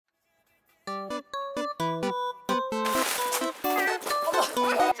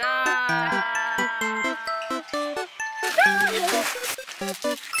짠.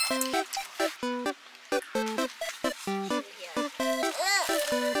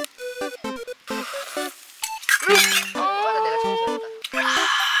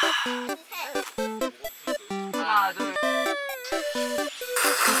 하나, 둘.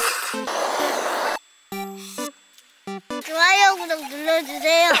 좋아요, 구독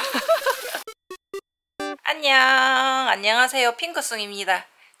눌러주세요. 안녕하세요. 핑크쑹입니다.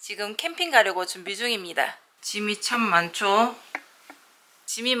 지금 캠핑 가려고 준비 중입니다. 짐이 참 많죠?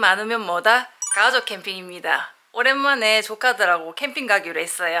 짐이 많으면 뭐다? 가족 캠핑입니다. 오랜만에 조카들하고 캠핑 가기로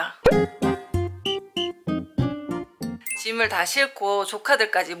했어요. 짐을 다 싣고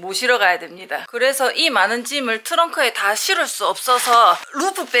조카들까지 모시러 가야 됩니다. 그래서 이 많은 짐을 트렁크에 다 실을 수 없어서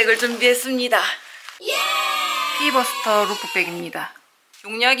루프백을 준비했습니다. 피버스터 루프백입니다.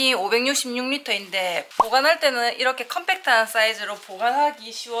 용량이 566리터인데 보관할 때는 이렇게 컴팩트한 사이즈로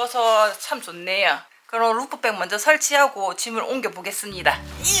보관하기 쉬워서 참 좋네요. 그럼 루프백 먼저 설치하고 짐을 옮겨 보겠습니다.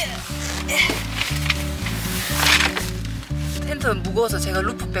 텐트는 무거워서 제가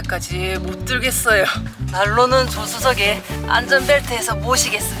루프백까지 못 들겠어요. 난로는 조수석에 안전벨트에서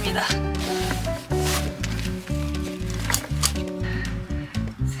모시겠습니다.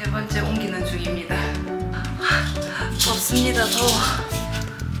 세 번째 옮기는 중입니다. 덥습니다. 더워.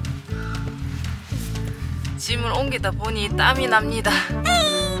 짐을 옮기다 보니 땀이 납니다.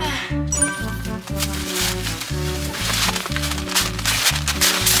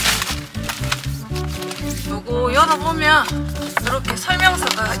 요거 열어보면 이렇게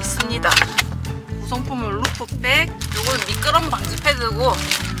설명서가 있습니다. 구성품은 루프백, 요거는 미끄럼 방지 패드고 도어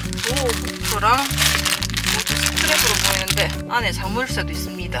후크랑 모두 스트랩으로 보이는데 안에 자물쇠도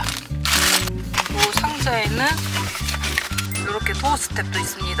있습니다. 그 상자에는 이렇게 도어 스텝도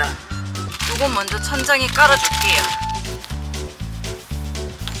있습니다. 요건 먼저 천장에 깔아줄게요.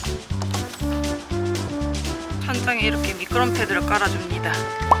 천장에 이렇게 미끄럼 패드를 깔아줍니다.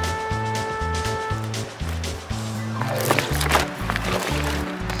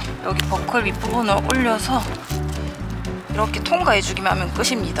 여기 버클 윗부분을 올려서 이렇게 통과해주기만 하면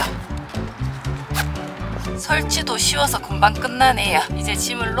끝입니다. 설치도 쉬워서 금방 끝나네요. 이제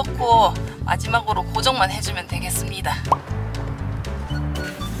짐을 넣고 마지막으로 고정만 해주면 되겠습니다.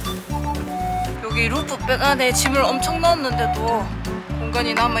 여기 루프백 안에 짐을 엄청 넣었는데도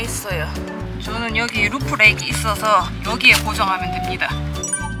공간이 남아있어요. 저는 여기 루프렉이 있어서 여기에 고정하면 됩니다.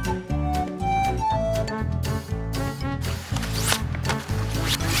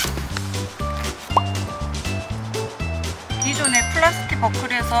 기존의 플라스틱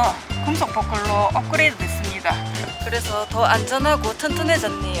버클에서 금속 버클로 업그레이드 됐습니다. 그래서 더 안전하고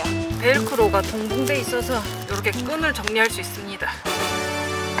튼튼해졌네요. 벨크로가 동봉돼 있어서 이렇게 끈을 정리할 수 있습니다.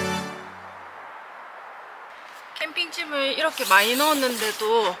 캠핑짐을 이렇게 많이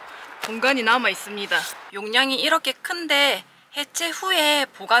넣었는데도 공간이 남아 있습니다. 용량이 이렇게 큰데 해체 후에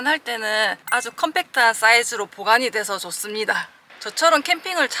보관할 때는 아주 컴팩트한 사이즈로 보관이 돼서 좋습니다. 저처럼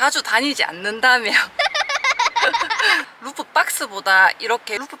캠핑을 자주 다니지 않는다면 루프박스보다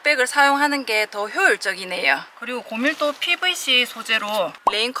이렇게 루프백을 사용하는 게 더 효율적이네요. 그리고 고밀도 PVC 소재로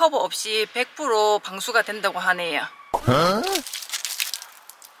레인 커버 없이 100% 방수가 된다고 하네요. 100%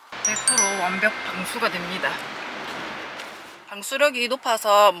 완벽 방수가 됩니다. 방수력이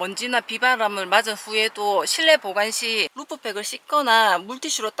높아서 먼지나 비바람을 맞은 후에도 실내 보관 시 루프백을 씻거나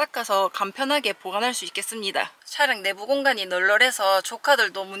물티슈로 닦아서 간편하게 보관할 수 있겠습니다. 차량 내부 공간이 널널해서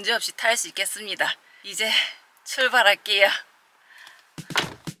조카들도 문제없이 탈 수 있겠습니다. 이제 출발할게요.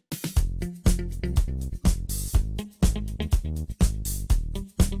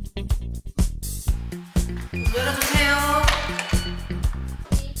 열어주세요.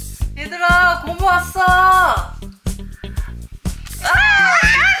 얘들아, 고모 왔어.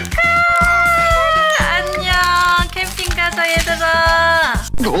 안녕. 캠핑 가자 얘들아.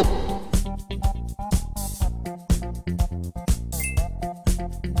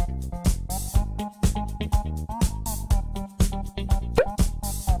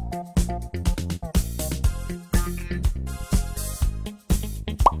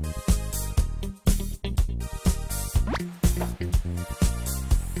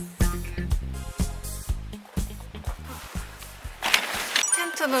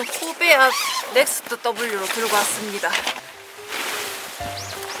 텐트는 코베아 넥스트 W로 들고 왔습니다.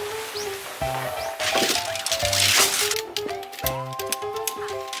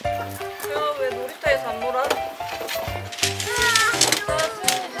 왜 놀이터에서 안 놀아?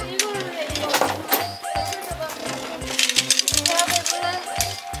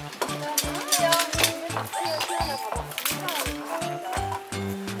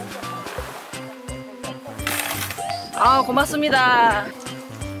 아, 고맙습니다.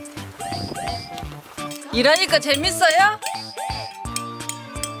 일하니까 재밌어요?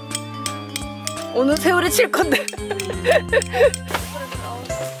 오늘 세월에 칠 건데.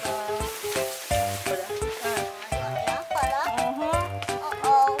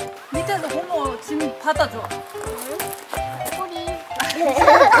 밑에서 고모 짐 받아줘.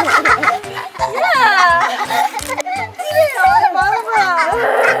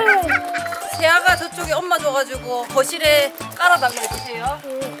 세아가 저쪽에 엄마 줘가지고 거실에 깔아달라고 해주세요.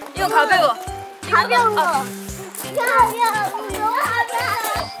 이거 가벼워. 가벼운 거.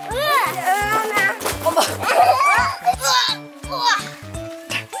 엄마.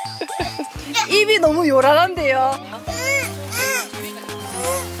 입이 너무 요란한데요.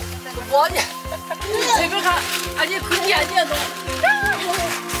 뭐하냐? 집에 가. 아니 그게 아니야 너.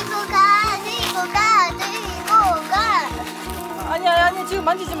 이거 가. 아니 지금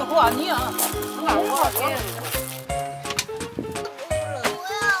만지지만 그거 아니야. 그거 안 가.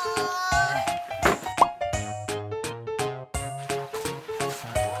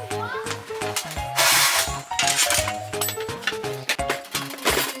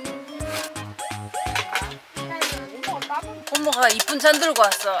 고모가 이쁜 잔 들고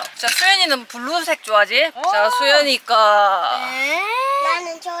왔어. 자, 수연이는 블루색 좋아하지? 자, 수연이 거.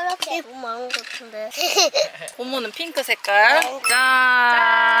 나는 저렇게 너무 많은 것 같은데. 고모는 핑크 색깔. 짠.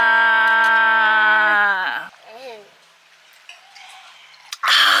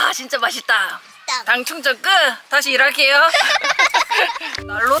 아, 진짜 맛있다. 당 충전 끝. 다시 일할게요.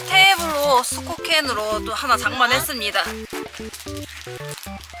 난로 테이블로 스코캔으로 또 하나 장만했습니다.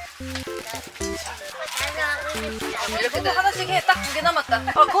 이렇게 하나씩 해. 딱 2개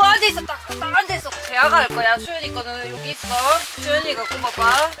남았다. 그거 앉아있어. 딱 앉아있어. 대화가 할 거야. 수연이 거는 여기 있어. 수연이가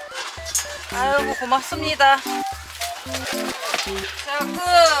고마봐. 아이고 고맙습니다. 자,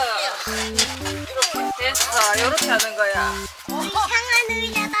 이렇게 됐어. 이렇게 하는 거야. 이상한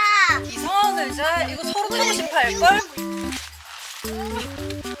의자다. 이상한 의자? 이거 서로 타고 싶어 할걸?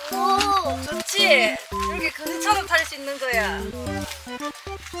 오. 좋지? 이렇게 근처로 탈 수 있는 거야.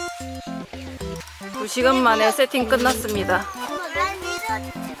 2시간 만에 세팅 끝났습니다.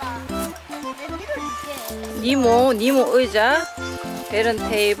 니모 의자, 베른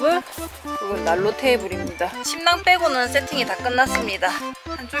테이블, 이건 난로 테이블입니다. 침낭 빼고는 세팅이 다 끝났습니다.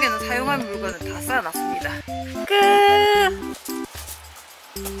 한쪽에는 사용할 물건을 다 쌓아놨습니다. 끝!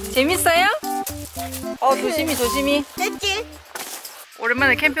 재밌어요? 조심히. 됐지?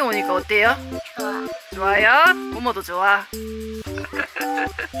 오랜만에 캠핑 오니까 어때요? 좋아. 좋아요? 고모도 좋아.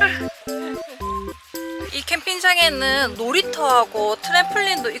 이 캠핑장에는 놀이터하고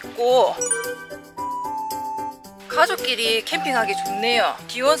트램플린도 있고 가족끼리 캠핑하기 좋네요.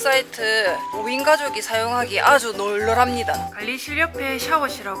 기원 사이트 5인 가족이 사용하기 아주 널널합니다. 관리실 옆에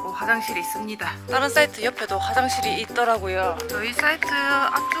샤워실하고 화장실이 있습니다. 다른 사이트 옆에도 화장실이 있더라고요. 저희 사이트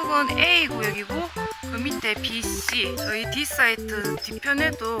앞쪽은 A 구역이고 그 밑에 B, C, 저희 D 사이트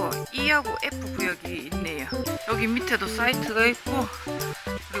뒤편에도 E하고 F 구역이 있네요. 여기 밑에도 사이트가 있고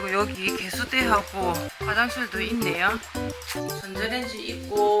그리고 여기 개수대하고 화장실도 있네요. 전자레인지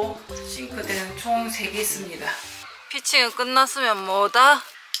있고 싱크대는 총 3개 있습니다. 피칭은 끝났으면 뭐다?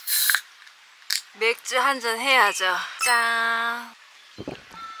 맥주 한잔 해야죠. 짠!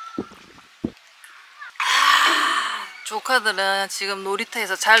 조카들은 지금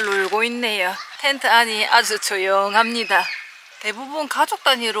놀이터에서 잘 놀고 있네요. 텐트 안이 아주 조용합니다. 대부분 가족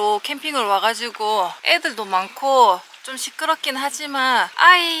단위로 캠핑을 와가지고 애들도 많고 좀 시끄럽긴 하지만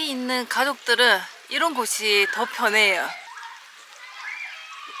아이 있는 가족들은 이런 곳이 더 편해요.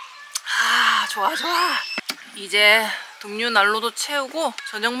 좋아. 이제 등유 난로도 채우고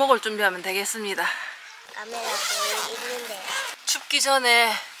저녁 먹을 준비하면 되겠습니다. 카메라도 있는데. 춥기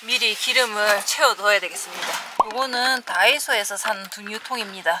전에 미리 기름을 채워둬야 되겠습니다. 요거는 다이소에서 산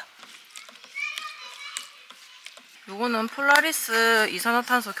등유통입니다. 요거는 폴라리스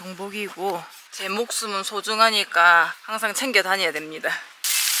이산화탄소 경보기이고 제 목숨은 소중하니까 항상 챙겨 다녀야 됩니다.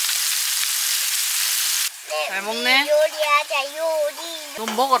 잘 먹네? 요리하자, 요리.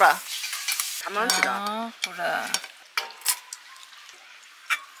 넌 먹어라. 가만히다. 그래.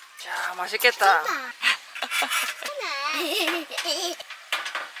 자, 맛있겠다.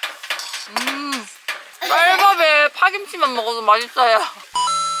 쌀밥에 파김치만 먹어도 맛있어요.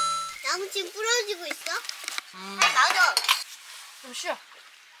 나무찜 부러지고 있어? 맞아. 좀 쉬어.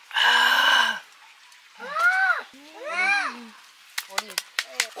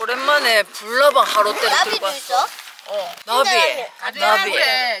 오랜만에 불나방 하루 때를 들고 나비도 왔어. 있어? 나비.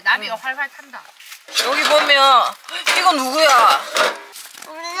 그래, 나비가 활활 탄다. 여기 보면 이거 누구야?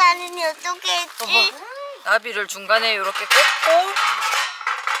 우리 나는이 어떻게 했지? 나비를 중간에 이렇게 꽂고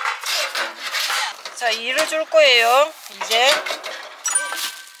자, 일을 줄 거예요. 이제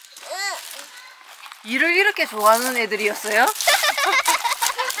일을 이렇게 좋아하는 애들이었어요?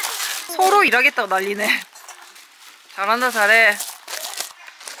 서로 일하겠다고 난리네. 잘한다, 잘해.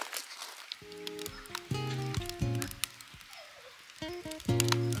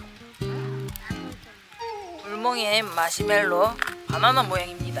 불멍에 마시멜로 바나나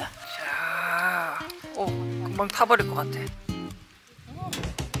모양입니다. 자, 오, 금방 타버릴 것 같아.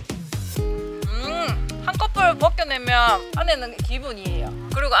 한꺼풀 벗겨내면 안에는 기분이에요.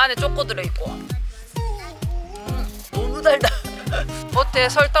 그리고 안에 초코 들어있고. 너무 달다. 겉에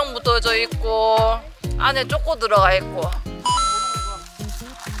설탕 묻어져 있고 안에 초코 들어가 있고.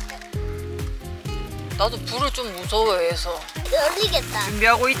 나도 불을 좀 무서워해서. 열리겠다.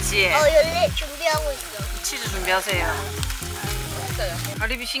 준비하고 있지? 준비하고 있어. 치즈 준비하세요.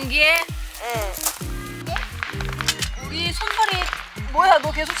 가리비 신기해? 응. 우리 손발이 뭐야?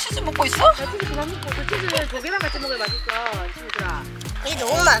 너 계속 치즈 먹고 있어? 치즈 그만 먹고 그 치즈는 고기랑 같이 먹어야 맛있어. 치즈들아. 이게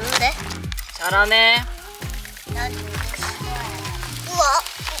너무 많은데? 잘하네. 우와,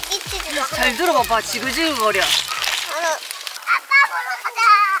 이 치즈가 잘 들어봐봐. 지글지글거려. 아빠 보러 가자.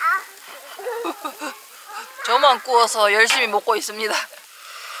 저만 구워서 열심히 먹고 있습니다.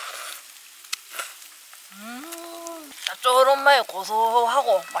 짭조름하게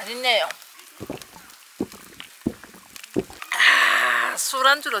고소하고 맛있네요.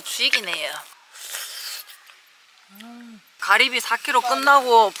 술안주로 죽이네요. 가리비 4kg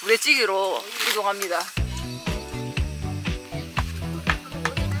끝나고 부대찌개로 이동합니다.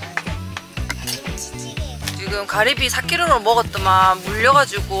 지금 가리비 4kg를 먹었더만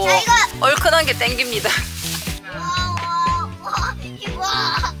물려가지고 얼큰한 게 땡깁니다.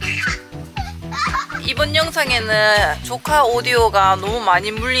 이번 영상에는 조카 오디오가 너무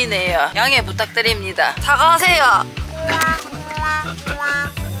많이 물리네요. 양해 부탁드립니다. 사과하세요.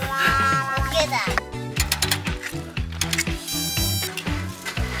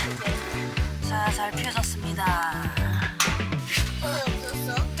 자, 잘 펴졌습니다.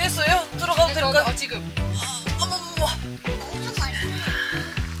 됐어요? 들어가도 될까요? 지금. 어머머머.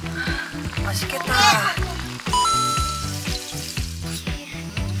 맛있겠다.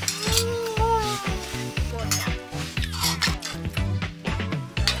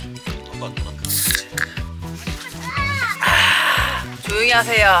 조용히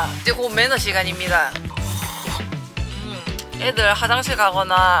하세요. 이제 곧 매너 시간입니다. 애들 화장실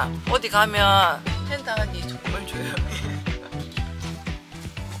가거나 어디 가면 텐트 하니 정말 조용해. 저도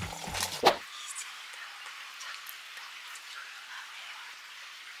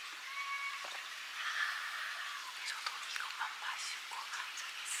이것만 마시고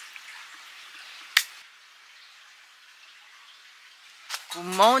가자겠습니다.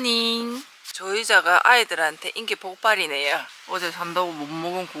 굿모닝. 저 의자가 아이들한테 인기 폭발이네요. 어제 잔다고 못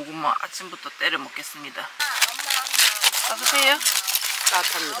먹은 고구마 아침부터 때려 먹겠습니다. 따뜻해요?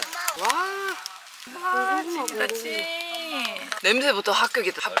 따뜻합니다. 와, 찐같이. 냄새부터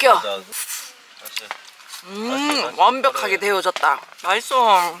합격이다. 합격. 완벽하게 데워졌다.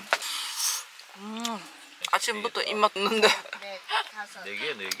 맛있어. 아침부터 입맛 없는데.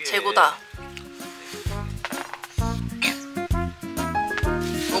 4개. 최고다.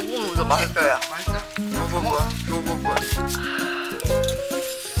 요거 맛있어요. 맛있어? 요거.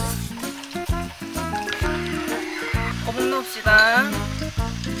 거북 넣읍시다.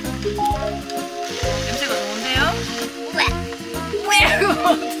 냄새가 좋은데요?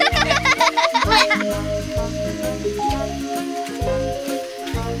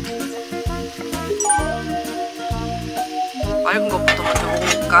 맑은 것부터 먼저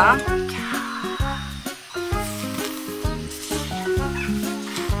먹어볼까?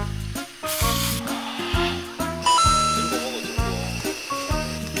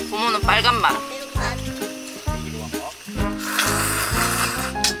 고모는 빨간 맛.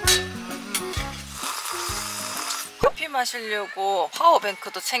 커피 마시려고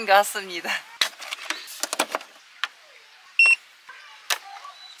파워뱅크도 챙겨왔습니다.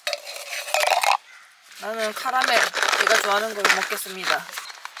 나는 카라멜, 제가 좋아하는 걸 먹겠습니다.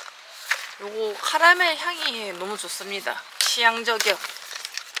 요거 카라멜 향이 너무 좋습니다. 취향저격.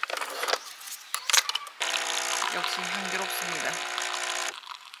 역시 향기롭습니다.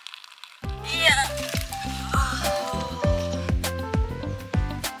 이야.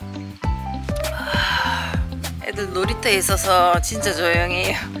 애들 놀이터에 있어서 진짜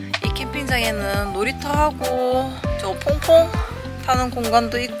조용해요. 이 캠핑장에는 놀이터하고 저 퐁퐁 타는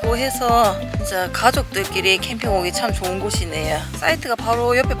공간도 있고 해서 진짜 가족들끼리 캠핑 오기 참 좋은 곳이네요. 사이트가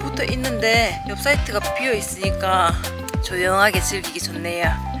바로 옆에 붙어 있는데 옆 사이트가 비어 있으니까 조용하게 즐기기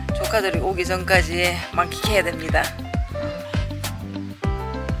좋네요. 조카들이 오기 전까지 만끽해야 됩니다.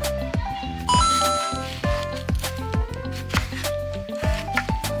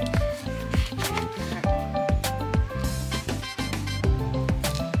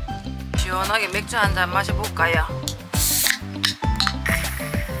 시원하게 맥주 한 잔 마셔볼까요?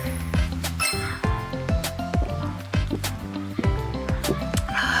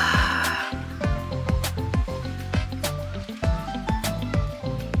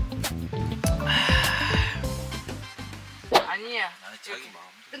 아니야. 나는 자기 마음.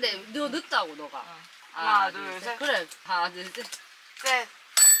 근데 너 늦다고 너가. 하나, 둘, 셋. 그래. 하나, 둘, 셋. 셋.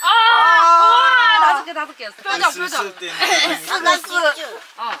 와, 다섯 개. 표정.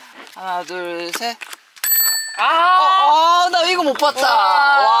 하나, 둘, 셋. 나 이거 못 봤다.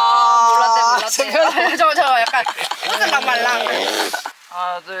 와, 몰랐대. 저 약간 으슬랑 말랑.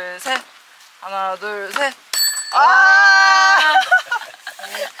 하나, 둘, 셋. 하나, 둘, 셋.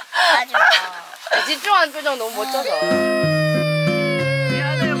 하지 마. 집중하는 표정 너무 멋져서.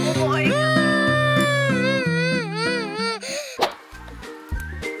 미안해, 모모가 이거.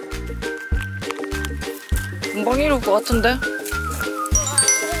 금방 이룰 것 같은데?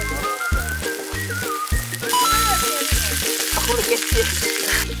 모르겠지.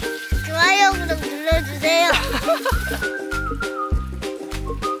 좋아요, 구독 눌러주세요.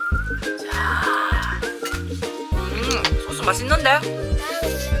 소스 맛있는데?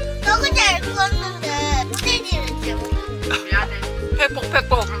 너무 잘 구웠는데 소세지는 제목. 미안해. 팩폭.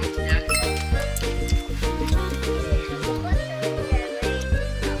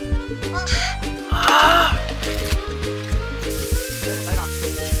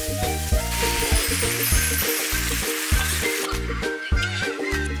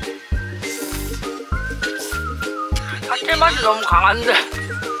 깍질 맛이 너무 강한데.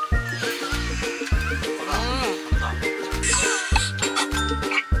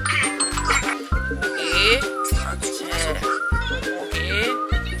 고기, 야채, 고기.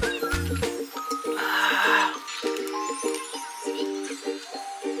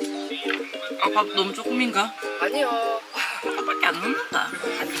 밥 너무 조금인가? 아니요. 밥밖에 안 넣는다.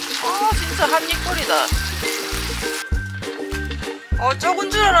 진짜 한입거리다. 적은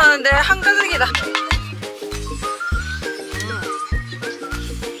줄 알았는데 한가득이다.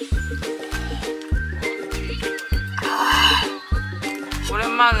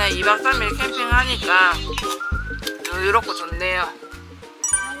 오랜만에 2박 3일 캠핑하니까 여유롭고 좋네요.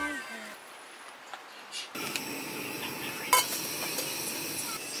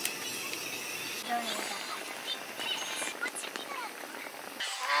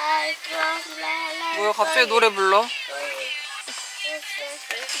 뭐야, 갑자기 노래 불러?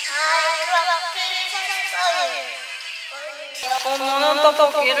 오늘은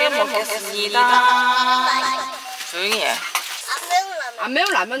떡볶이를 먹겠습니다. 조용히 해. 안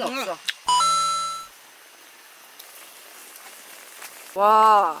매운 라면 없어.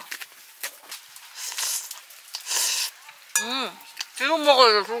 와. 지금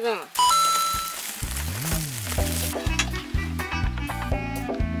먹어야 돼, 지금.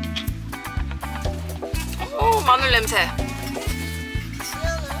 마늘 냄새.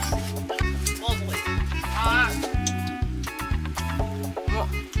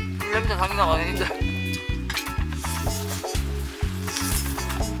 냄새 장난 아닌데.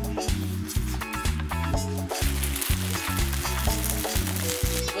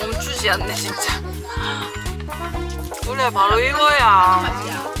 멈추지 않네, 진짜. 그래, 바로 이거야.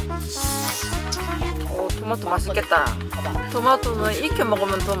 오, 토마토 맛있겠다. 토마토는 익혀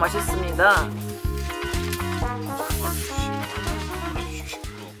먹으면 더 맛있습니다.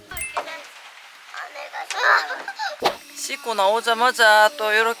 씻고 나오자마자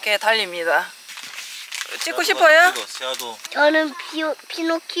또 이렇게 달립니다. 찍고 싶어요? 세아도. 저는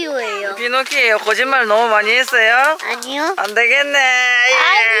피노키오예요. 비노키예요. 거짓말 너무 많이 했어요? 아니요. 안 되겠네.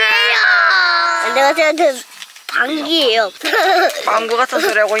 아니에요. 안녕하세요. 방귀예요. 방구 같은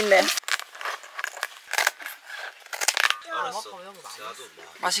소리 하고 있네. 알았어. 세아도.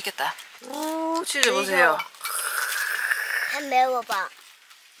 맛있겠다. 오, 치즈 보세요. 한 매워봐.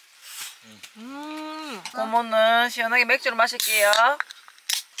 고모는 시원하게 맥주를 마실게요.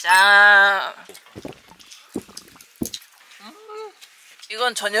 짠.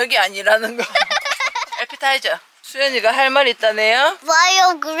 이건 저녁이 아니라는 거. 에피타이저. 수연이가 할 말 있다네요.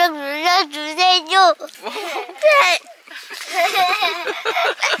 좋아요, 구독 눌러주세요.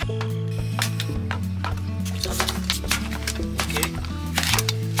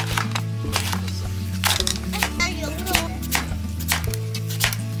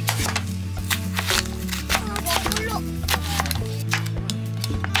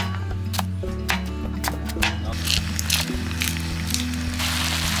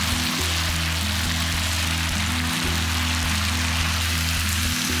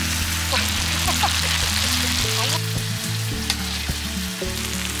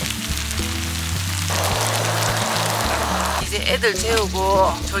 애들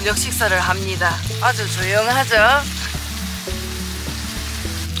재우고 저녁 식사를 합니다. 아주 조용하죠?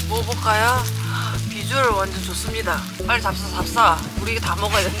 먹어볼까요? 비주얼 완전 좋습니다. 빨리 잡사. 우리 이거 다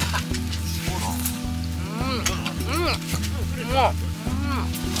먹어야 된다.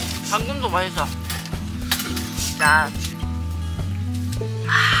 당근도 맛있어. 짠.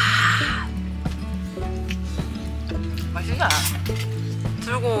 맛있다.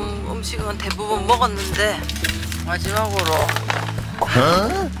 들고 온 음식은 대부분 먹었는데 마지막으로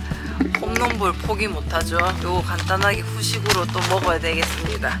홈런볼 포기 못하죠. 요거 간단하게 후식으로 또 먹어야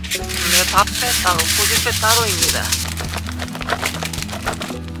되겠습니다. 오늘 밥배 따로 고집배 따로입니다.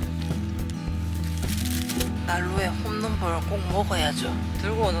 난로에 홈런볼 꼭 먹어야죠.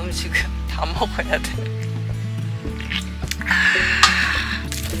 들고 온 음식은 다 먹어야 돼.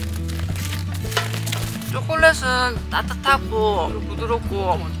 초콜릿은 따뜻하고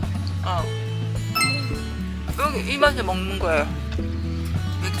부드럽고 여기 이 맛에 먹는 거예요.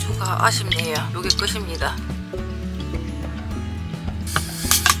 맥주가 아쉽네요. 요게 끝입니다.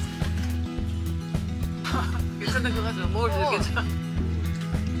 괜찮은 거 가지고 먹을 수 있겠죠?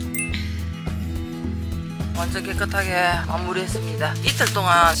 완전 깨끗하게 마무리했습니다. 이틀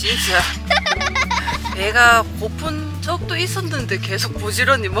동안 진짜 배가 고픈 적도 있었는데 계속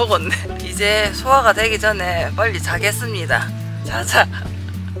부지런히 먹었네. 이제 소화가 되기 전에 빨리 자겠습니다. 자자.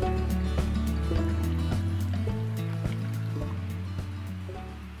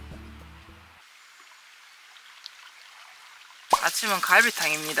 아침은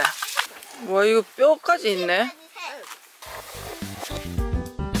갈비탕입니다. 와, 이거 뼈까지 있네.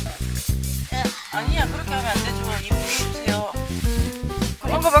 아니야, 그렇게 하면 안 되죠. 이쁘게 해주세요.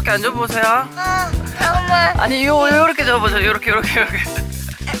 한 거밖에 안 접어보세요. 잠깐만. 아니, 요렇게 접어줘. 요렇게. 이거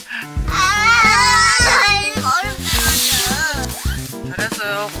어렵다.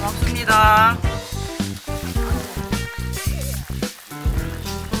 잘했어요. 고맙습니다.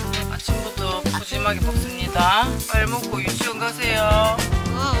 아침부터 푸짐하게 먹습니다. 빨리 먹고 유치원 가세요.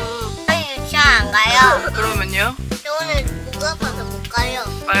 아니 유치원 안 가요. 그러면요? 오늘 목 아파서 못 가요.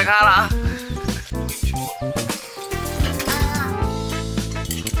 빨리 가라.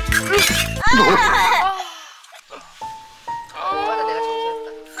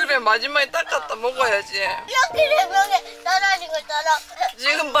 그래, 마지막에 닦았다 먹어야지. 이렇게 되면 떨어진 거 떨어.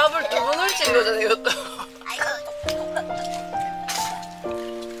 지금 밥을 2번 훔친 거잖아, 이것도.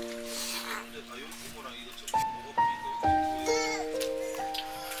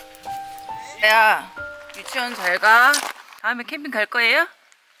 야, 유치원 잘 가. 다음에 캠핑 갈 거예요?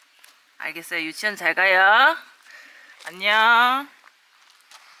 알겠어요. 유치원 잘 가요. 안녕.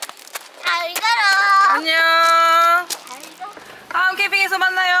 잘 가라. 안녕. 다음 캠핑에서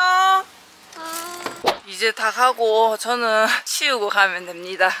만나요. 이제 다 가고 저는 치우고 가면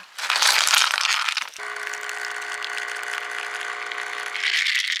됩니다.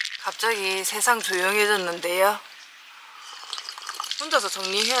 갑자기 세상 조용해졌는데요. 혼자서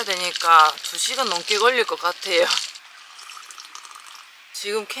정리해야 되니까 2시간 넘게 걸릴 것 같아요.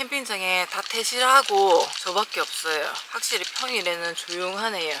 지금 캠핑장에 다 퇴실하고 저밖에 없어요. 확실히 평일에는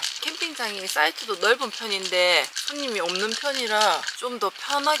조용하네요. 캠핑장이 사이트도 넓은 편인데 손님이 없는 편이라 좀 더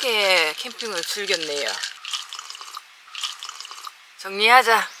편하게 캠핑을 즐겼네요.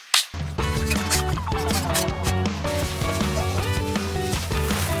 정리하자.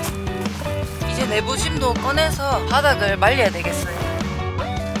 이제 내부심도 꺼내서 바닥을 말려야 되겠어요.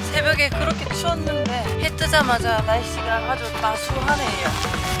 새벽에 그렇게 추웠는데 해 뜨자마자 날씨가 아주 따스하네요.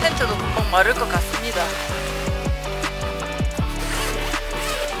 텐트도 금방 마를 것 같습니다.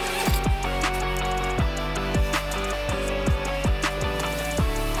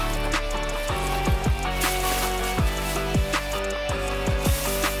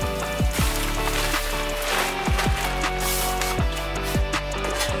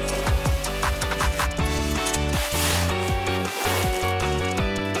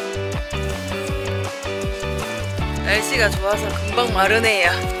 날씨가 좋아서 금방 마르네요.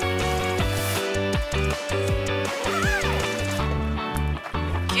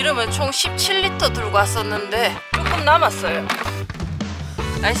 기름은 총 17리터 들고 왔었는데 조금 남았어요.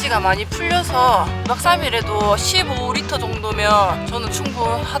 날씨가 많이 풀려서 2박 3일에도 15리터 정도면 저는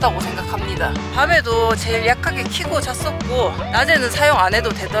충분하다고 생각합니다. 밤에도 제일 약하게 켜고 잤었고 낮에는 사용 안 해도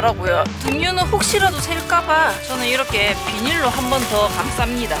되더라고요. 등유는 혹시라도 셀까봐 저는 이렇게 비닐로 한 번 더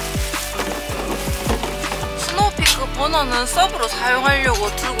감쌉니다. 스노우피크 버너는 서브로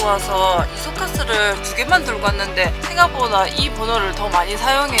사용하려고 들고 와서 이소카스를 2개만 들고 왔는데 생각보다 이 버너를 더 많이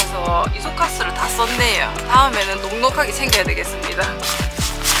사용해서 이소카스를 다 썼네요. 다음에는 넉넉하게 챙겨야 되겠습니다.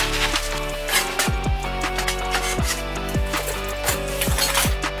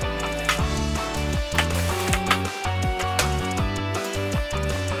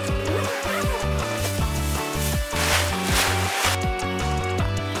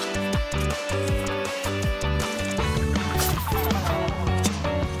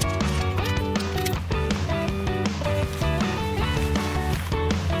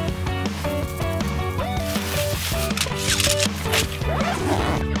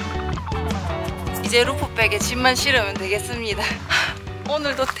 이제 루프백에 짐만 실으면 되겠습니다.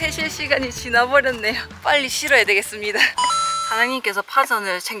 오늘도 퇴실 시간이 지나버렸네요. 빨리 실어야 되겠습니다. 사장님께서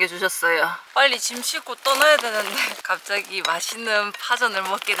파전을 챙겨주셨어요. 빨리 짐 싣고 떠나야 되는데 갑자기 맛있는 파전을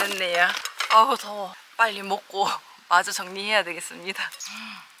먹게 됐네요. 아우 더워. 빨리 먹고 마저 정리해야 되겠습니다.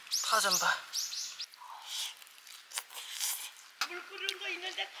 파전 봐. 물 끓는 거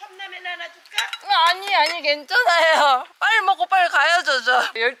있는데 컵라면 하나 줄까? 아니 괜찮아요. 빨리 먹고 빨리 가야죠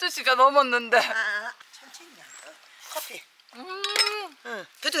저. 12시가 넘었는데. 아, 천천히. 커피. 응.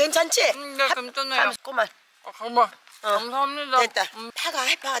 그래도 괜찮지? 네 괜찮아요. 꼬만. 정말 감사합니다. 됐다. 파가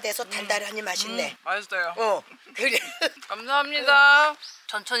해파가 돼서 달달하니 맛있네. 맛있어요. 그래. 감사합니다.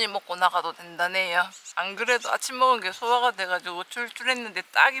 천천히 먹고 나가도 된다네요. 안 그래도 아침 먹은 게 소화가 돼가지고 출출했는데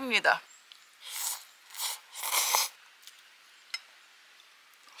딱입니다.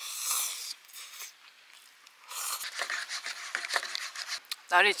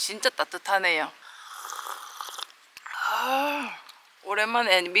 날이 진짜 따뜻하네요.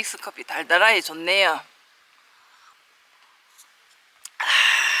 오랜만에 믹스커피 달달하게 좋네요.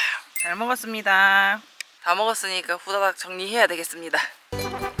 잘 먹었습니다. 다 먹었으니까 후다닥 정리해야 되겠습니다.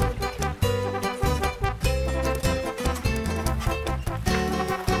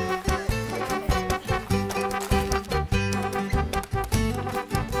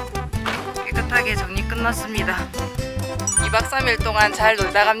 깨끗하게 정리 끝났습니다. 2박 3일 동안 잘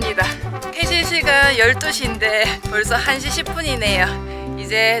놀다 갑니다. 퇴실 시간 12시인데 벌써 1시 10분이네요.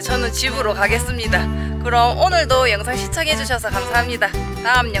 이제 저는 집으로 가겠습니다. 그럼 오늘도 영상 시청해주셔서 감사합니다.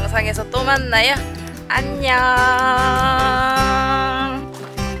 다음 영상에서 또 만나요. 안녕.